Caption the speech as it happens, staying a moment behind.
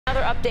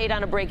update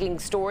on a breaking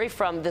story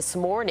from this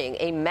morning.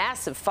 A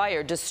massive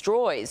fire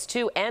destroys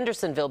two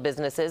Andersonville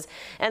businesses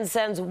and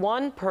sends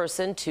one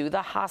person to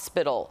the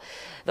hospital.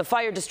 The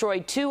fire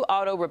destroyed two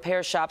auto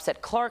repair shops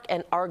at Clark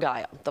and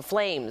Argyle. The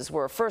flames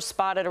were first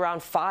spotted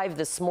around 5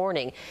 this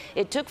morning.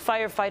 It took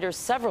firefighters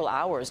several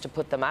hours to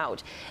put them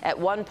out. At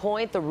one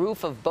point, the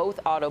roof of both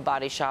auto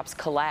body shops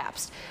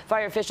collapsed.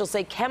 Fire officials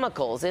say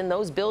chemicals in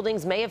those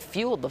buildings may have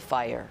fueled the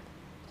fire.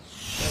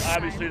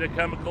 Obviously, the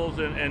chemicals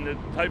and the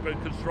type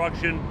of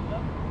construction.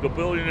 The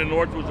building in the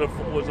north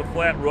was a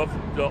flat roof.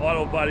 The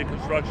auto body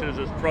construction is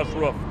a truss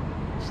roof.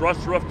 Truss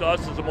roof to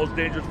us is the most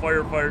dangerous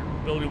fire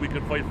building we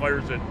can fight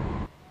fires in.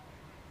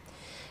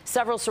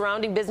 Several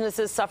surrounding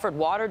businesses suffered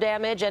water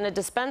damage, and a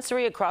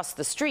dispensary across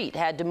the street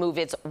had to move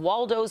its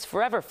Waldo's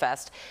Forever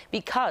Fest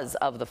because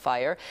of the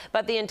fire.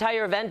 But the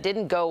entire event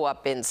didn't go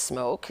up in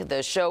smoke.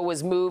 The show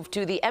was moved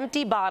to the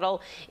Empty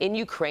Bottle in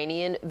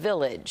Ukrainian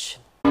Village.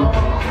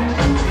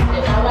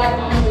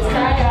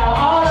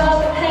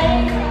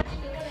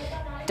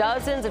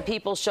 Dozens of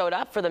people showed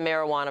up for the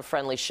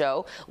marijuana-friendly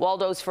show.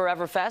 Waldo's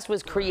Forever Fest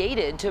was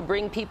created to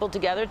bring people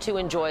together to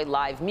enjoy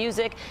live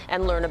music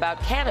and learn about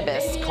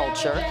cannabis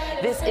culture.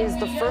 This is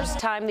the first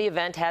time the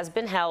event has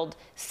been held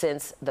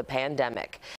since the pandemic.